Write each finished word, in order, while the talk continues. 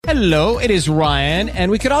Hello, it is Ryan,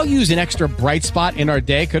 and we could all use an extra bright spot in our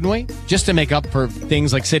day, couldn't we? Just to make up for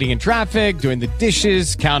things like sitting in traffic, doing the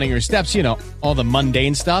dishes, counting your steps, you know, all the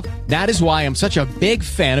mundane stuff. That is why I'm such a big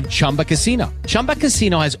fan of Chumba Casino. Chumba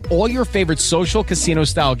Casino has all your favorite social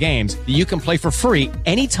casino-style games that you can play for free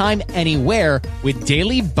anytime, anywhere with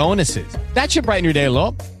daily bonuses. That should brighten your day a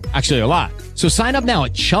little. Actually, a lot. So sign up now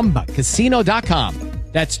at ChumbaCasino.com.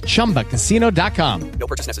 That's ChumbaCasino.com. No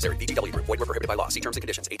purchase necessary. VGW Group. Void where prohibited by law. See terms and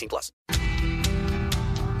conditions. 18 plus.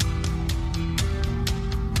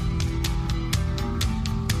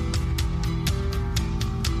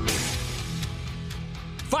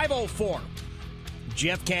 .504.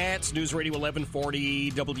 Jeff Katz, News Radio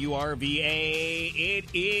 1140 WRVA. It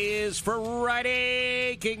is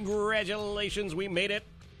Friday. Congratulations, we made it.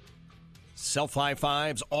 Self high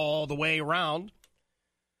fives all the way around.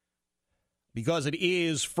 Because it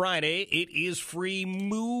is Friday, it is Free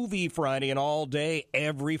Movie Friday, and all day,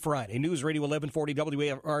 every Friday. News Radio 1140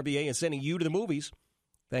 WRVA is sending you to the movies.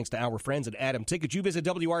 Thanks to our friends at Adam Tickets. You visit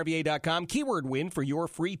WRVA.com, keyword win for your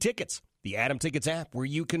free tickets. The Adam Tickets app, where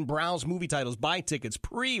you can browse movie titles, buy tickets,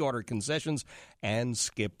 pre-order concessions, and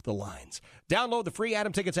skip the lines. Download the free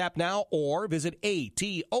Adam Tickets app now, or visit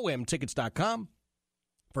atomtickets.com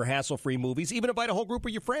for hassle-free movies. Even invite a whole group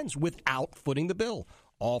of your friends without footing the bill,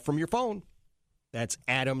 all from your phone. That's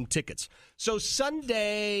Adam Tickets. So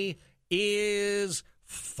Sunday is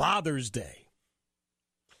Father's Day.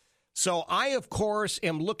 So I, of course,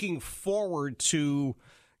 am looking forward to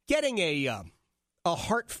getting a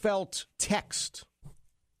heartfelt text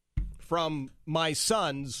from my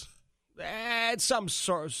sons at some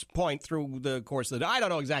point through the course of the day. I don't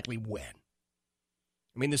know exactly when.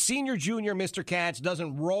 I mean, the senior junior Mr. Katz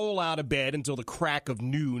doesn't roll out of bed until the crack of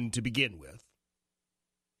noon to begin with.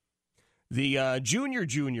 The junior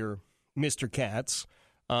Mr. Katz,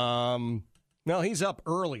 well, he's up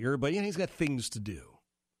earlier, but he's got things to do.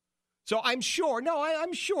 So I'm sure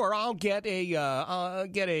I'll get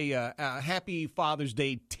a Happy Father's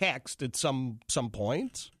Day text at some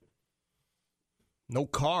point. No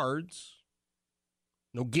cards,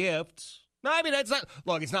 no gifts. No, I mean that's not.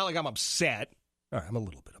 Look, it's not like I'm upset. All right, I'm a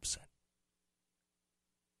little bit upset,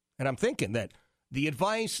 and I'm thinking that the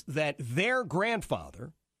advice that their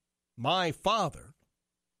grandfather, my father,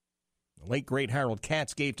 the late, great Harold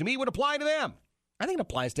Katz, gave to me would apply to them. I think it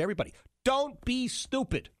applies to everybody. Don't be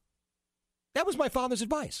stupid. That was my father's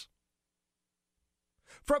advice.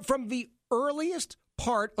 From the earliest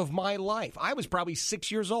part of my life, I was probably 6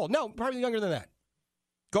 years old. No, probably younger than that.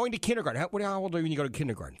 Going to kindergarten. How old are you when you go to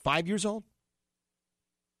kindergarten? 5 years old?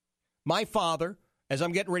 My father, as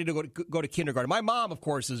I'm getting ready to go to kindergarten, my mom, of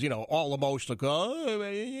course, is, all emotional.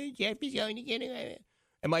 Oh, Jeff is going to kindergarten.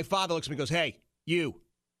 And my father looks at me and goes, hey, you.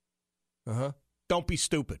 Don't be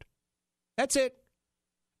stupid. That's it.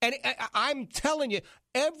 And I'm telling you,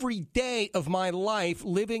 every day of my life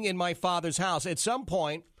living in my father's house, at some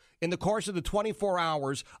point in the course of the 24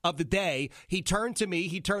 hours of the day, he turned to me,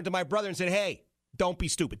 he turned to my brother and said, hey, don't be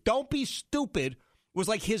stupid. Don't be stupid was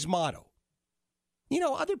like his motto.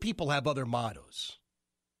 Other people have other mottos.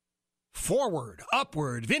 Forward,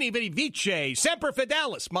 upward, vini, vidi, vici, semper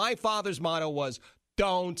fidelis. My father's motto was,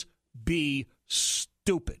 don't be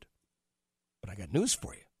stupid. But I got news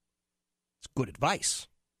for you. It's good advice.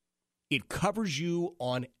 It covers you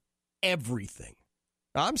on everything.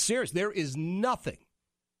 Now, I'm serious. There is nothing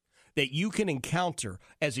that you can encounter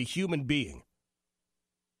as a human being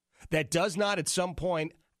that does not at some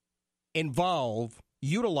point involve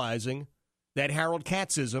utilizing that Harold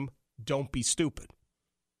Katzism, don't be stupid.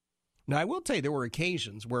 Now, I will tell you there were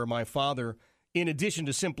occasions where my father, in addition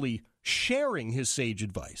to simply sharing his sage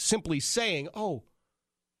advice, simply saying, oh,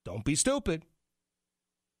 don't be stupid,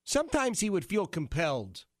 sometimes he would feel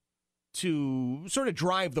compelled to sort of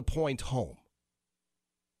drive the point home.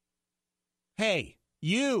 Hey,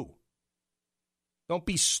 you, don't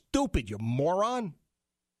be stupid, you moron.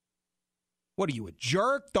 What are you, a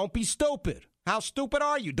jerk? Don't be stupid. How stupid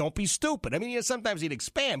are you? Don't be stupid. I mean, sometimes he'd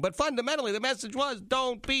expand, but fundamentally the message was,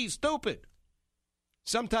 don't be stupid.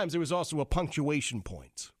 Sometimes there was also a punctuation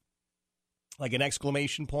point, like an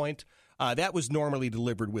exclamation point. That was normally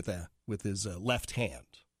delivered with his left hand.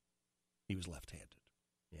 He was left-handed.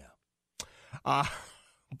 Yeah.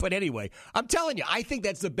 But anyway, I'm telling you, I think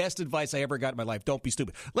that's the best advice I ever got in my life. Don't be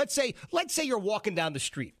stupid. Let's say you're walking down the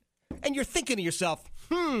street and you're thinking to yourself,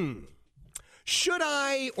 should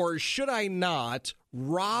I or should I not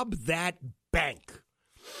rob that bank?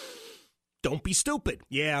 Don't be stupid.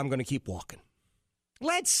 Yeah, I'm going to keep walking.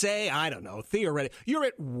 Let's say, I don't know, theoretically, you're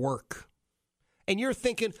at work and you're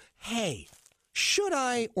thinking, hey, should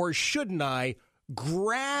I or shouldn't I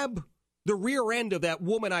grab the rear end of that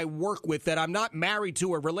woman I work with that I'm not married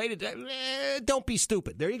to or related to, don't be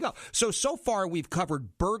stupid. There you go. So far we've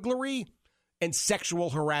covered burglary and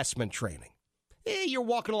sexual harassment training. You're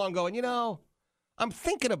walking along going, I'm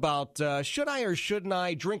thinking about should I or shouldn't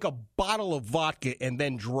I drink a bottle of vodka and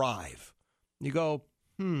then drive? You go,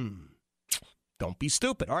 don't be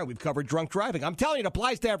stupid. All right, we've covered drunk driving. I'm telling you, it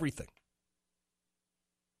applies to everything.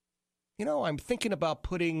 I'm thinking about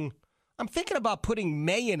putting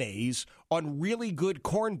mayonnaise on really good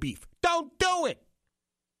corned beef. Don't do it.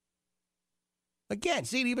 Again,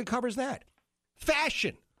 see, it even covers that.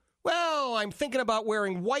 Fashion. Well, I'm thinking about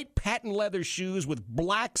wearing white patent leather shoes with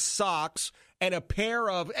black socks and a pair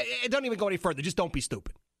of... Don't even go any further. Just don't be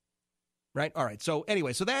stupid. Right? All right. So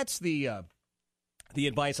anyway, so that's the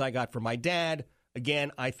advice I got from my dad.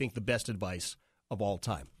 Again, I think the best advice of all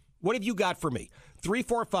time. What have you got for me?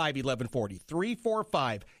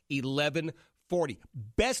 345-1140. 345-1140.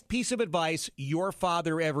 Best piece of advice your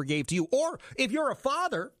father ever gave to you. Or if you're a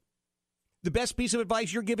father, the best piece of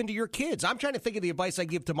advice you're giving to your kids. I'm trying to think of the advice I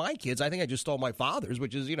give to my kids. I think I just stole my father's,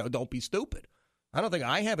 which is, don't be stupid. I don't think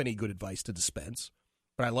I have any good advice to dispense.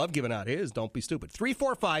 But I love giving out his. Don't be stupid.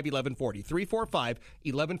 345-1140.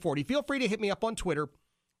 345-1140. Feel free to hit me up on Twitter.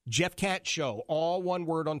 Jeff Katz Show. All one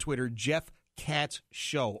word on Twitter. Jeff Katz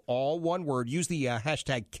Show. All one word. Use the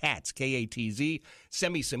hashtag Katz, K-A-T-Z.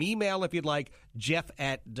 Send me some email if you'd like.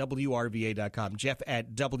 Jeff@WRVA.com.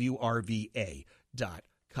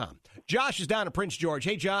 Jeff@WRVA.com. Josh is down in Prince George.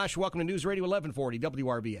 Hey, Josh. Welcome to News Radio 1140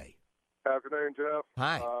 WRVA. Afternoon, Jeff.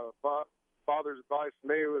 Hi. Father's advice to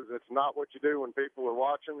me was it's not what you do when people are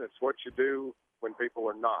watching. It's what you do when people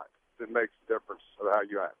are not. It makes a difference of how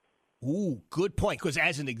you act. Ooh, good point. Because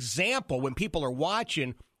as an example, when people are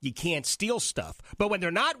watching, you can't steal stuff. But when they're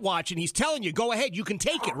not watching, he's telling you, go ahead, you can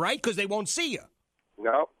take it, right? Because they won't see you.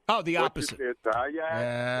 No. Oh, the opposite. It's how you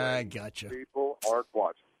act. I gotcha. People aren't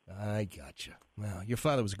watching. I gotcha. Well, your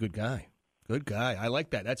father was a good guy. Good guy. I like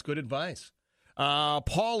that. That's good advice.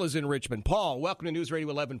 Paul is in Richmond. Paul, welcome to News Radio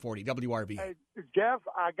 1140 WRVA. Hey, Jeff,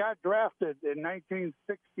 I got drafted in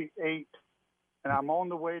 1968. And I'm on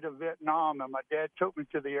the way to Vietnam, and my dad took me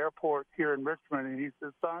to the airport here in Richmond, and he said,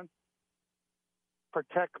 son,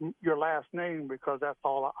 protect your last name because that's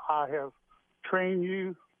all I have trained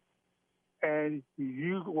you, and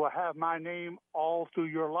you will have my name all through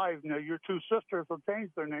your life. Now, your two sisters will change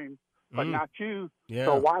their names, but not you. Yeah.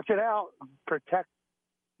 So watch it out. Protect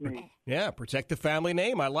me. Yeah, protect the family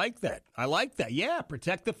name. I like that. Yeah,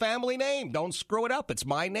 protect the family name. Don't screw it up. It's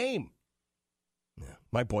my name. Yeah,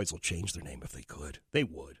 my boys will change their name if they could. They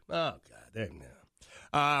would. Oh,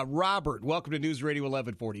 God. Robert, welcome to News Radio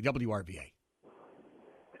 1140 WRVA.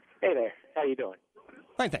 Hey there. How you doing?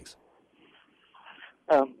 Fine, thanks.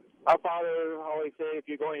 Our father always said if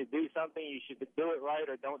you're going to do something, you should do it right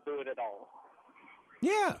or don't do it at all.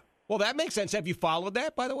 Yeah. Well, that makes sense. Have you followed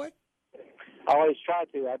that, by the way? I always try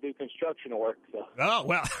to. I do construction work. So. Oh,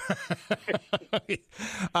 well.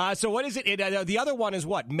 So what is it? The other one is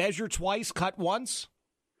what? Measure twice, cut once?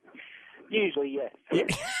 Usually, yes.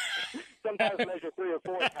 Sometimes measure 3 or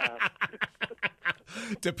 4 times.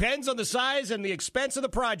 Depends on the size and the expense of the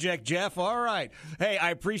project, Jeff. All right. Hey,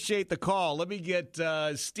 I appreciate the call. Let me get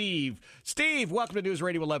Steve. Steve, welcome to News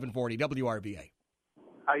Radio 1140 WRVA.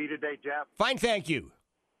 How are you today, Jeff? Fine, thank you.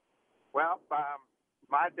 Well,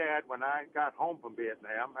 my dad, when I got home from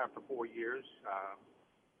Vietnam after 4 years,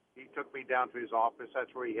 he took me down to his office.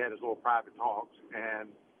 That's where he had his little private talks, and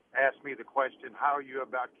asked me the question, how are you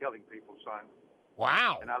about killing people, son?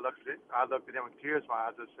 Wow. And I looked at him with tears in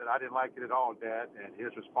my eyes. I said, I didn't like it at all, Dad. And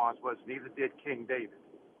his response was, neither did King David.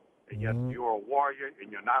 And yes, you're a warrior,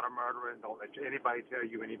 and you're not a murderer, and don't let anybody tell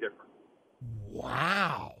you any different.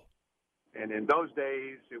 Wow. And in those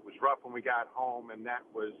days, it was rough when we got home, and that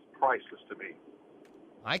was priceless to me.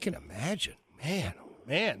 I can imagine. Man, oh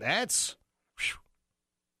man, that's... Whew.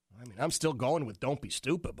 I mean, I'm still going with don't be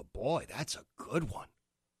stupid, but boy, that's a good one.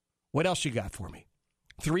 What else you got for me?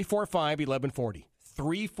 345-1140.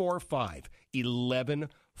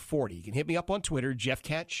 345-1140. You can hit me up on Twitter, Jeff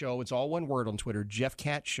Katz Show. It's all one word on Twitter, Jeff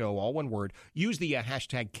Katz Show, all one word. Use the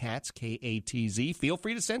hashtag Katz, K-A-T-Z. Feel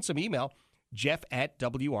free to send some email,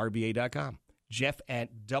 Jeff@WRVA.com.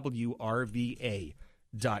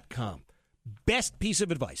 Jeff@WRVA.com. Best piece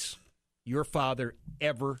of advice your father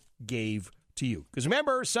ever gave to you. Because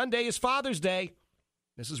remember, Sunday is Father's Day.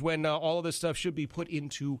 This is when all of this stuff should be put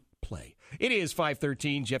into play. It is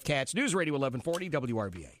 5:13. Jeff Katz, News Radio 1140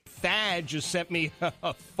 WRVA. Thad just sent me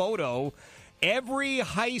a photo. Every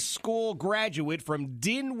high school graduate from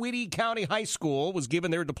Dinwiddie County High School was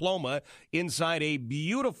given their diploma inside a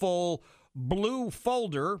beautiful blue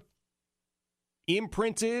folder.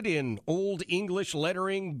 Imprinted in Old English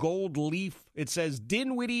lettering, gold leaf, it says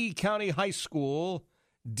Dinwiddie County High School,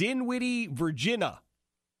 Dinwiddie, Virginia.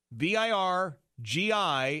 Virgina.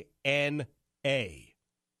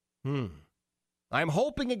 I'm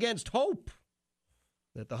hoping against hope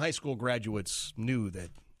that the high school graduates knew that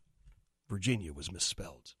Virginia was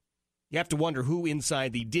misspelled. You have to wonder who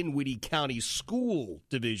inside the Dinwiddie County School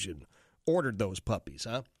Division ordered those puppies,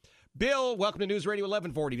 huh? Bill, welcome to News Radio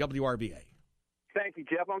 1140 WRVA. Thank you,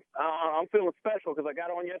 Jeff. I'm feeling special because I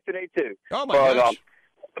got on yesterday, too. Oh, my gosh.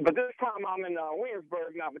 But this time I'm in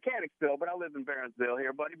Williamsburg, not Mechanicsville, but I live in Barron'sville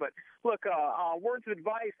here, buddy. But look, words of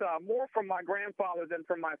advice, more from my grandfather than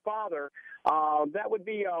from my father. That would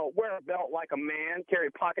be wear a belt like a man, carry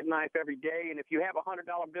a pocket knife every day, and if you have a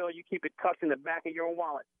 $100 bill, you keep it cuffed in the back of your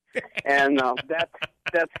wallet. And that's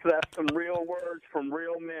some real words from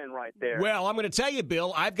real men right there. Well, I'm going to tell you,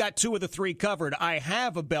 Bill, I've got 2 of the 3 covered. I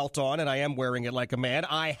have a belt on, and I am wearing it like a man.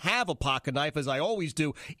 I have a pocket knife, as I always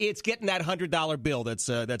do. It's getting that $100 bill that's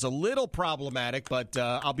a little problematic, but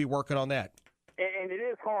I'll be working on that. And it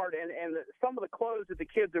is hard, and some of the clothes that the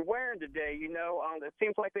kids are wearing today, it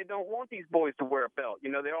seems like they don't want these boys to wear a belt.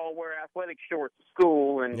 They all wear athletic shorts to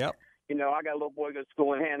school, and yep. I got a little boy go to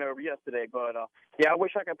school in Hanover yesterday, but I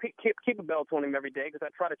wish I could keep a belt on him every day because I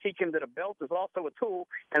try to teach him that a belt is also a tool,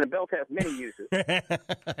 and a belt has many uses. I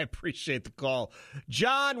appreciate the call.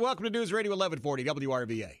 John, welcome to News Radio 1140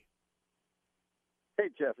 WRVA. Hey,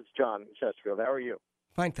 Jeff, it's John in Chesterfield. How are you?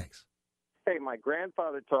 Fine, thanks. Hey, my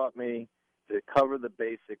grandfather taught me to cover the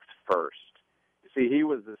basics first. See, he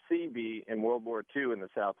was a Seabee in World War II in the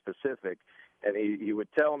South Pacific, and he would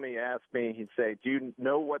tell me, ask me, he'd say, do you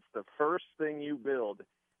know what's the first thing you build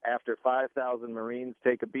after 5,000 Marines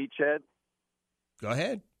take a beachhead? Go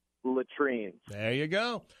ahead. Latrines. There you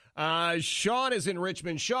go. Sean is in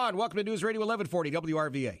Richmond. Sean, welcome to News Radio 1140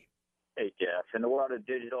 WRVA. Hey, Jeff. In the world of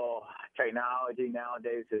digital technology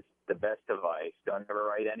nowadays, it's the best device. Don't ever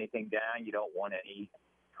write anything down you don't want any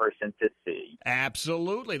person to see.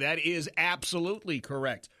 Absolutely. That is absolutely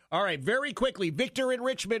correct. All right, very quickly, Victor in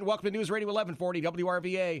Richmond. Welcome to News Radio 1140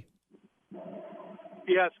 WRVA.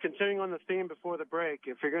 Yes, continuing on the theme before the break,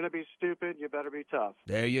 if you're going to be stupid, you better be tough.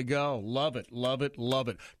 There you go. Love it, love it, love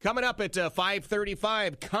it. Coming up at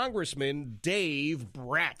 5:35, Congressman Dave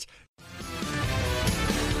Brat.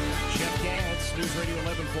 Jeff Katz, News Radio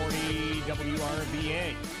 1140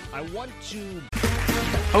 WRVA. I want to...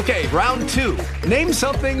 Okay, round 2. Name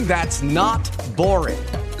something that's not boring.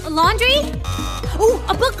 A laundry? Ooh,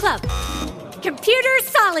 a book club. Computer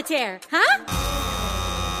solitaire, huh?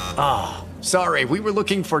 Ah, sorry, we were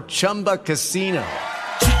looking for Chumba Casino.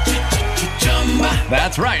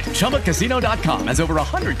 That's right, ChumbaCasino.com has over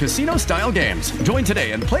 100 casino-style games. Join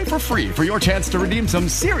today and play for free for your chance to redeem some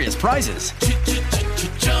serious prizes.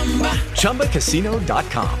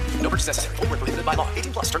 ChumbaCasino.com. No purchase necessary. Void where prohibited by law.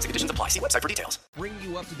 18+. Terms and conditions apply. See website for details. Bring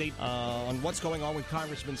you up to date on what's going on with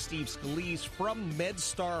Congressman Steve Scalise from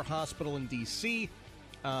MedStar Hospital in D.C.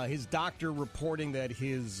 His doctor reporting that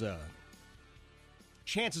his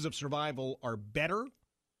chances of survival are better.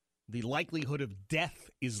 The likelihood of death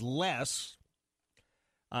is less.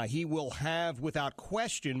 He will have, without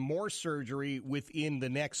question, more surgery within the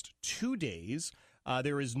next 2 days.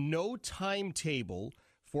 There is no timetable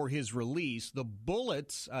for his release. The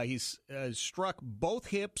bullets, he's struck both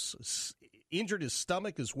hips, injured his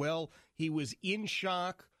stomach as well. He was in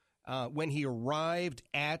shock when he arrived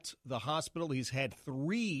at the hospital. He's had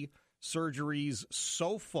 3 surgeries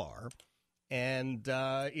so far. And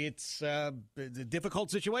it's a difficult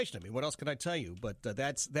situation. I mean, what else can I tell you? But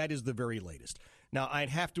that is the very latest. Now, I'd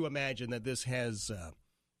have to imagine that this has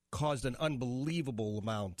caused an unbelievable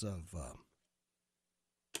amount of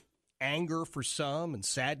anger for some and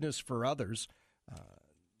sadness for others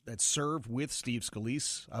that serve with Steve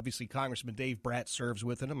Scalise. Obviously, Congressman Dave Brat serves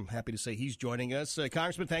with him. I'm happy to say he's joining us.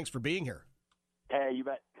 Congressman, thanks for being here. Hey, you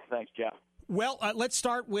bet. Thanks, Jeff. Well, let's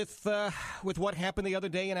start with what happened the other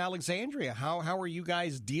day in Alexandria. How are you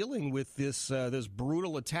guys dealing with this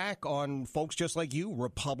brutal attack on folks just like you,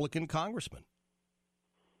 Republican congressmen?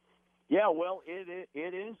 Yeah, well, it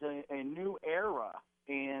is a new era,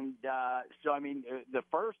 and so I mean, the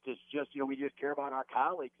first is just we just care about our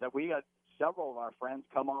colleagues. That we got several of our friends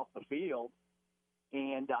come off the field.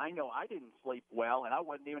 And I know I didn't sleep well, and I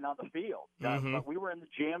wasn't even on the field. But we were in the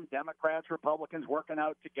gym, Democrats, Republicans, working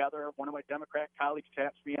out together. One of my Democrat colleagues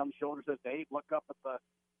taps me on the shoulder and says, Dave, look up at the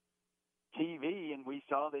TV, and we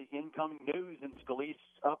saw the incoming news and Scalise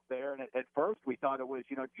up there. And at first we thought it was,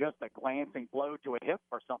 just a glancing blow to a hip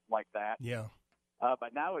or something like that. Yeah.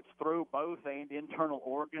 But now it's through both and internal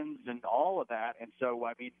organs and all of that. And so,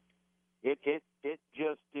 I mean, it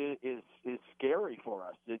just is scary for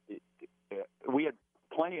us. We had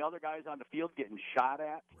plenty of other guys on the field getting shot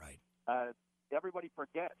at. Right. Everybody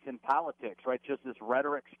forgets in politics, right? Just this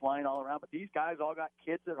rhetoric flying all around. But these guys all got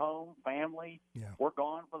kids at home, family. Yeah. We're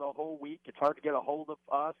gone for the whole week. It's hard to get a hold of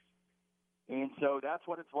us. And so that's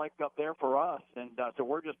what it's like up there for us. And so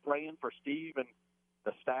we're just praying for Steve and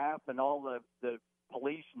the staff and all the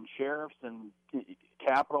police and sheriffs and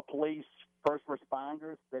Capitol Police, first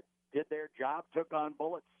responders that did their job, took on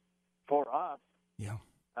bullets for us. Yeah.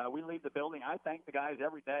 We leave the building. I thank the guys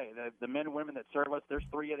every day, the men and women that serve us. There's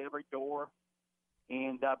 3 at every door.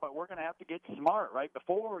 And but we're going to have to get smart, right?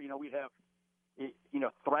 Before, we'd have,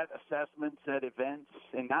 threat assessments at events,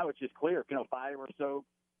 and now it's just clear, 5 or so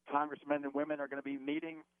congressmen and women are going to be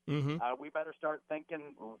meeting. Mm-hmm. We better start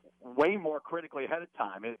thinking way more critically ahead of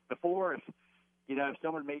time. Before, if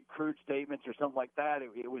someone made crude statements or something like that,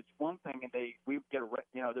 it was one thing, and we would get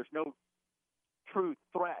there's no true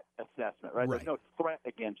threat assessment, right? There's no threat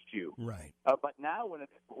against you. Right. But now when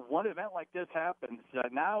one event like this happens,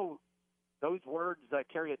 now those words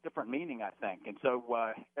carry a different meaning, I think. And so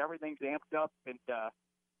everything's amped up, and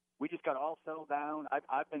we just got to all settle down.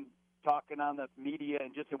 I've been talking on the media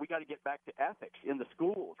and just said we got to get back to ethics in the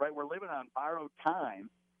schools, right? We're living on borrowed time.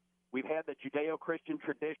 We've had the Judeo-Christian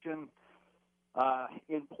tradition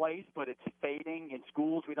in place, but it's fading. In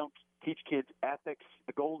schools, we don't teach kids ethics,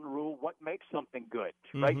 the golden rule, what makes something good,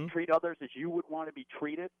 right? Treat others as you would want to be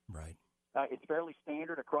treated. Right. It's fairly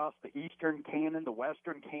standard across the Eastern canon, the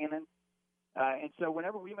Western canon. And so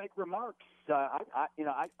whenever we make remarks,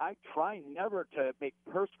 I try never to make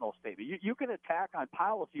personal statements. You can attack on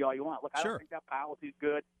policy all you want. Look, I don't think that policy is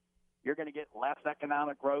good. You're going to get less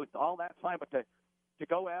economic growth. All that's fine, but to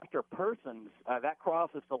go after persons, that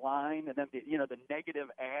crosses the line. And then the negative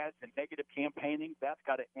ads and negative campaigning, that's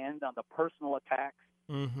got to end on the personal attacks.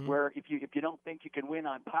 Mm-hmm. Where if you don't think you can win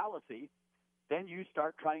on policy, then you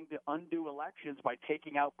start trying to undo elections by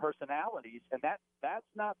taking out personalities, and that's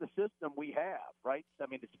not the system we have, right? I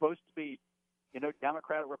mean, it's supposed to be,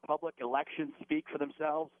 Democrat, Republic, elections speak for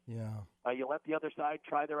themselves. Yeah. You let the other side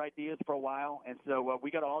try their ideas for a while, and so we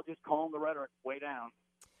got to all just calm the rhetoric way down.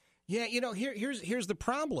 Yeah, here's the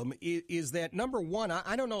problem is that, number one,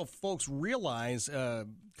 I don't know if folks realize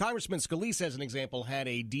Congressman Scalise, as an example, had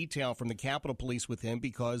a detail from the Capitol Police with him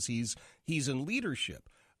because he's in leadership.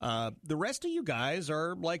 The rest of you guys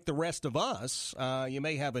are like the rest of us. You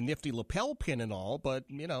may have a nifty lapel pin and all, but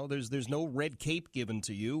there's no red cape given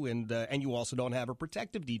to you, and you also don't have a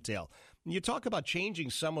protective detail. You talk about changing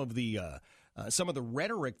some of the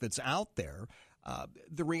rhetoric that's out there.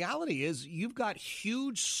 The reality is you've got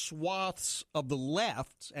huge swaths of the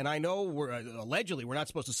left, and I know allegedly we're not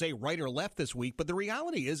supposed to say right or left this week, but the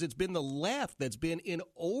reality is it's been the left that's been in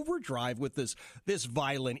overdrive with this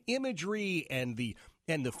violent imagery and the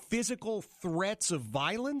physical threats of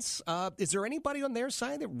violence. Is there anybody on their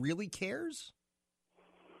side that really cares?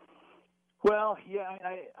 Well, yeah,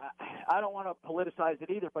 I don't want to politicize it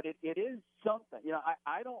either, but it is something.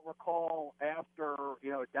 I don't recall after,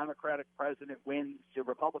 a Democratic president wins, the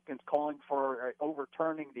Republicans calling for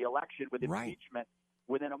overturning the election with impeachment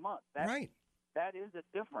within a month. That is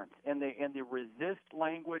a difference. In the resist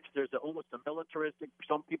language, there's almost a militaristic,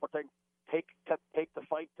 some people take the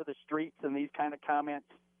fight to the streets and these kind of comments.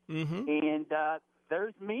 Mm-hmm. And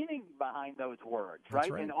there's meaning behind those words, right?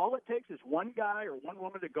 And all it takes is one guy or one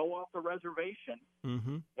woman to go off the reservation.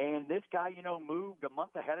 Mm-hmm. And this guy, moved a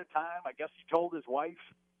month ahead of time. I guess he told his wife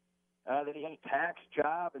that he had a tax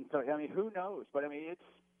job. And so, who knows? But,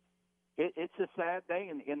 it's a sad day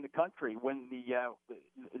in the country when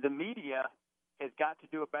the media has got to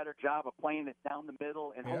do a better job of playing it down the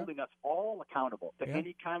middle and holding us all accountable to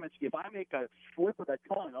any comments. If I make a slip of the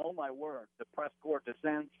tongue, oh, my word, the press corps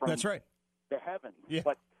descends from the heavens. Yeah.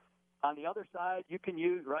 But on the other side, you can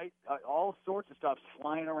use, all sorts of stuff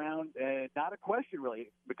flying around. Not a question,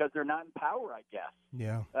 really, because they're not in power, I guess.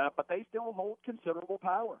 Yeah. But they still hold considerable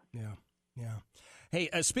power. Yeah. Hey,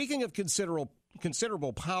 speaking of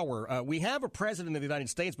considerable power, we have a president of the United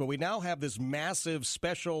States, but we now have this massive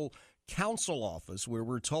special counsel office where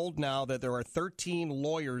we're told now that there are 13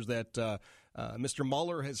 lawyers that Mr.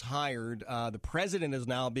 Mueller has hired. The president is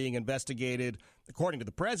now being investigated, according to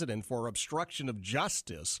the president, for obstruction of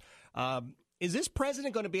justice. Is this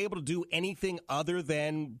president going to be able to do anything other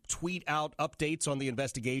than tweet out updates on the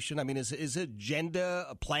investigation? I mean, is his agenda,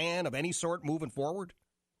 a plan of any sort moving forward?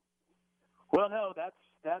 Well, no, that's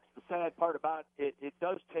the sad part about it. It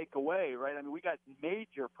does take away, right? I mean, we got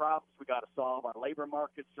major problems we got to solve. Our labor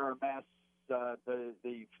markets are a mess.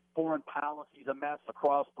 The foreign policy is a mess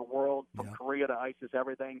across the world, from Korea to ISIS,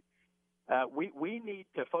 everything. we need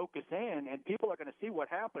to focus in, and people are going to see what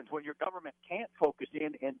happens when your government can't focus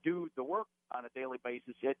in and do the work on a daily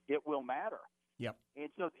basis. It will matter. Yep. And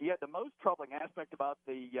so, the most troubling aspect about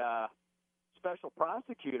the special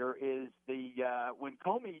prosecutor is when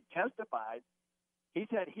Comey testified, he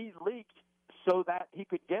said he leaked so that he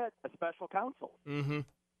could get a special counsel. Mm-hmm.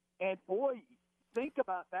 And boy, think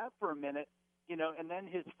about that for a minute. And then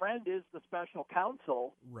his friend is the special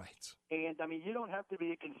counsel. Right. And, I mean, you don't have to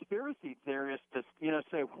be a conspiracy theorist to,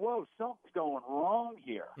 say, whoa, something's going wrong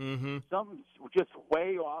here. Mm-hmm. Something's just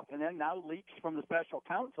way off, and then now leaks from the special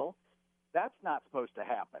counsel. That's not supposed to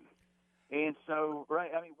happen. And so,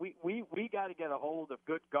 right, I mean, we got to get a hold of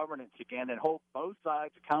good governance again and hold both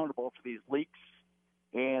sides accountable for these leaks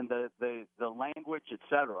and the language, et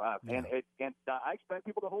cetera. Yeah. And I expect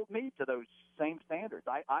people to hold me to those same standards.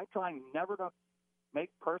 I try never to make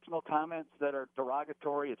personal comments that are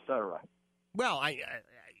derogatory, et cetera. Well,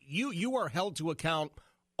 you are held to account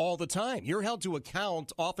all the time. You're held to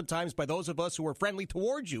account oftentimes by those of us who are friendly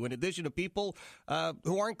towards you, in addition to people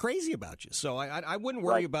who aren't crazy about you. So I wouldn't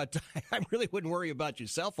worry about. I really wouldn't worry about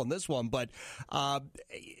yourself on this one. But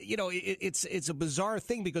it's a bizarre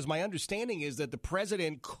thing, because my understanding is that the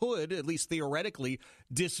president could, at least theoretically,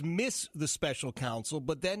 dismiss the special counsel,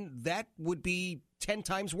 but then that would be 10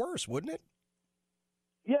 times worse, wouldn't it?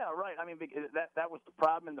 Yeah, right. I mean, that was the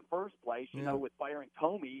problem in the first place. With firing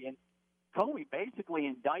Comey. And Comey basically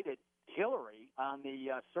indicted Hillary on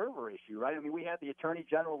the server issue, right? I mean, we had the Attorney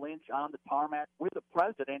General Lynch on the tarmac with the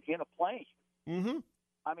president in a plane. Mm-hmm.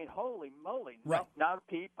 I mean, holy moly. Right. Not a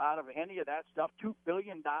peep out of any of that stuff. $2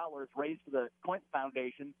 billion raised to the Clinton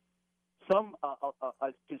Foundation. Some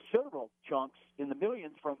considerable chunks in the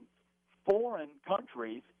millions from foreign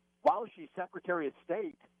countries while she's Secretary of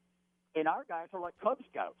State. And our guys are like Cub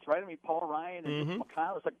Scouts, right? I mean, Paul Ryan and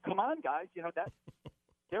McConnell. It's like, come on, guys. That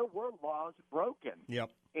there were laws broken. Yep.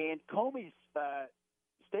 And Comey's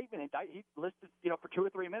statement, he listed, for 2 or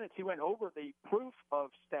 3 minutes, he went over the proof of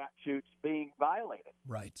statutes being violated.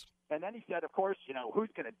 Right. And then he said, of course, who's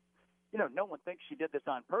going to, no one thinks she did this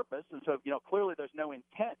on purpose. And so, clearly there's no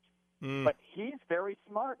intent. But he's very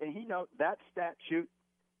smart, and he knows that statute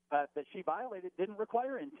that she violated didn't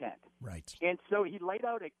require intent. Right. And so he laid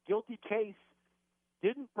out a guilty case,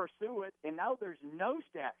 didn't pursue it, and now there's no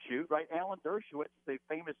statute, right? Alan Dershowitz, the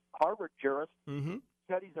famous Harvard jurist,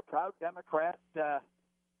 said he's a proud Democrat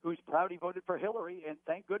who's proud he voted for Hillary, and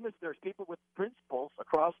thank goodness there's people with principles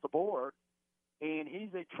across the board, and he's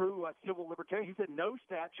a true civil libertarian. He said no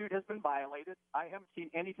statute has been violated. I haven't seen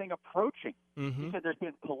anything approaching. He said there's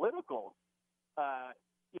been political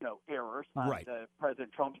errors on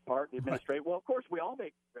President Trump's part, the administration. Right. Well, of course, we all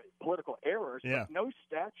make political errors, but no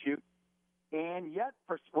statute. And yet,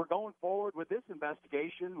 we're going forward with this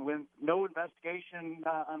investigation with no investigation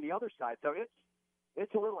on the other side. So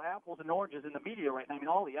it's a little apples and oranges in the media right now. I mean,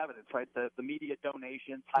 all the evidence, right? The media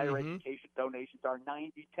donations, higher education donations are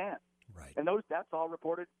 90-10. Right. And that's all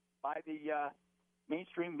reported by the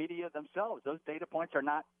mainstream media themselves. Those data points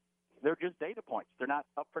they're just data points. They're not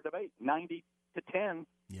up for debate. 90-10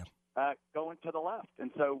 going to the left.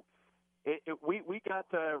 And so we got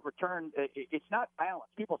to return. It's not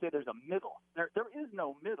balanced. People say there's a middle. There is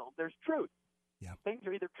no middle. There's truth. Yeah. Things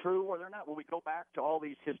are either true or they're not. When we go back to all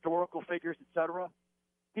these historical figures, et cetera,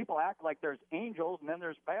 people act like there's angels and then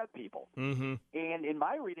there's bad people. Mm-hmm. And in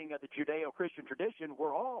my reading of the Judeo-Christian tradition,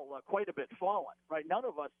 we're all quite a bit fallen, right? None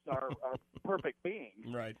of us are perfect beings.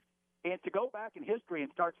 Right. And to go back in history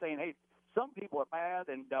and start saying, hey, some people are bad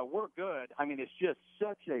and we're good, I mean, it's just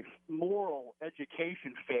such a moral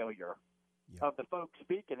education failure of the folks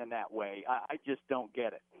speaking in that way. I just don't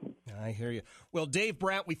get it. I hear you. Well, Dave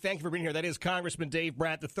Brat, we thank you for being here. That is Congressman Dave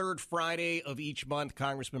Brat. The third Friday of each month,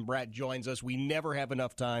 Congressman Brat joins us. We never have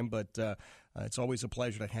enough time, but it's always a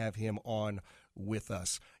pleasure to have him on with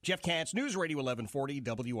us. Jeff Katz, News Radio 1140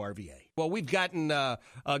 WRVA. Well, we've gotten a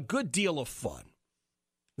good deal of fun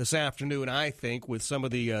this afternoon, I think, with some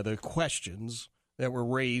of the questions that were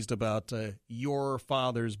raised about your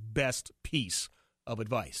father's best piece of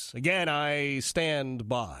advice. Again, I stand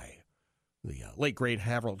by the late, great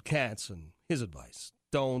Harold Katz and his advice.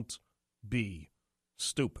 Don't be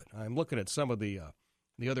stupid. I'm looking at some of the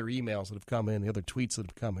other emails that have come in, the other tweets that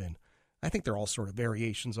have come in. I think they're all sort of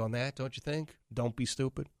variations on that, don't you think? Don't be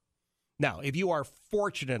stupid. Now, if you are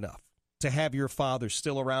fortunate enough to have your father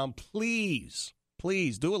still around, please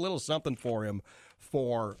do a little something for him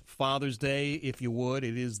for Father's Day, if you would.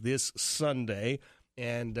 It is this Sunday.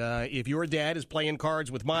 And if your dad is playing cards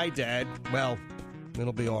with my dad, well,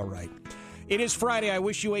 it'll be all right. It is Friday. I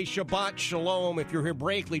wish you a Shabbat Shalom. If you're here,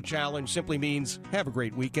 Brakely Challenge simply means have a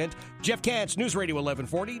great weekend. Jeff Katz, News Radio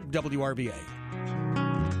 1140, WRVA.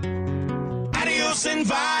 Adios and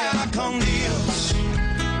via con Dios.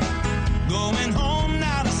 Going home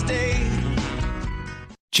now to stay.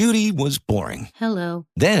 Judy was boring. Hello.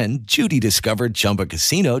 Then Judy discovered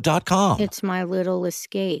ChumbaCasino.com. It's my little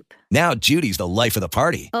escape. Now Judy's the life of the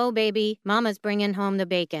party. Oh, baby, mama's bringing home the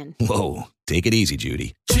bacon. Whoa, take it easy,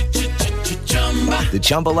 Judy. The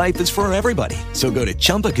Chumba life is for everybody. So go to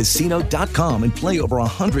ChumbaCasino.com and play over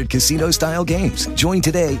 100 casino-style games. Join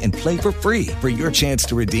today and play for free for your chance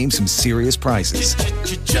to redeem some serious prizes.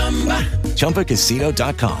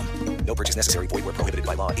 ChumbaCasino.com. No purchase necessary. Void where prohibited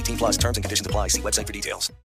by law. 18 plus terms and conditions apply. See website for details.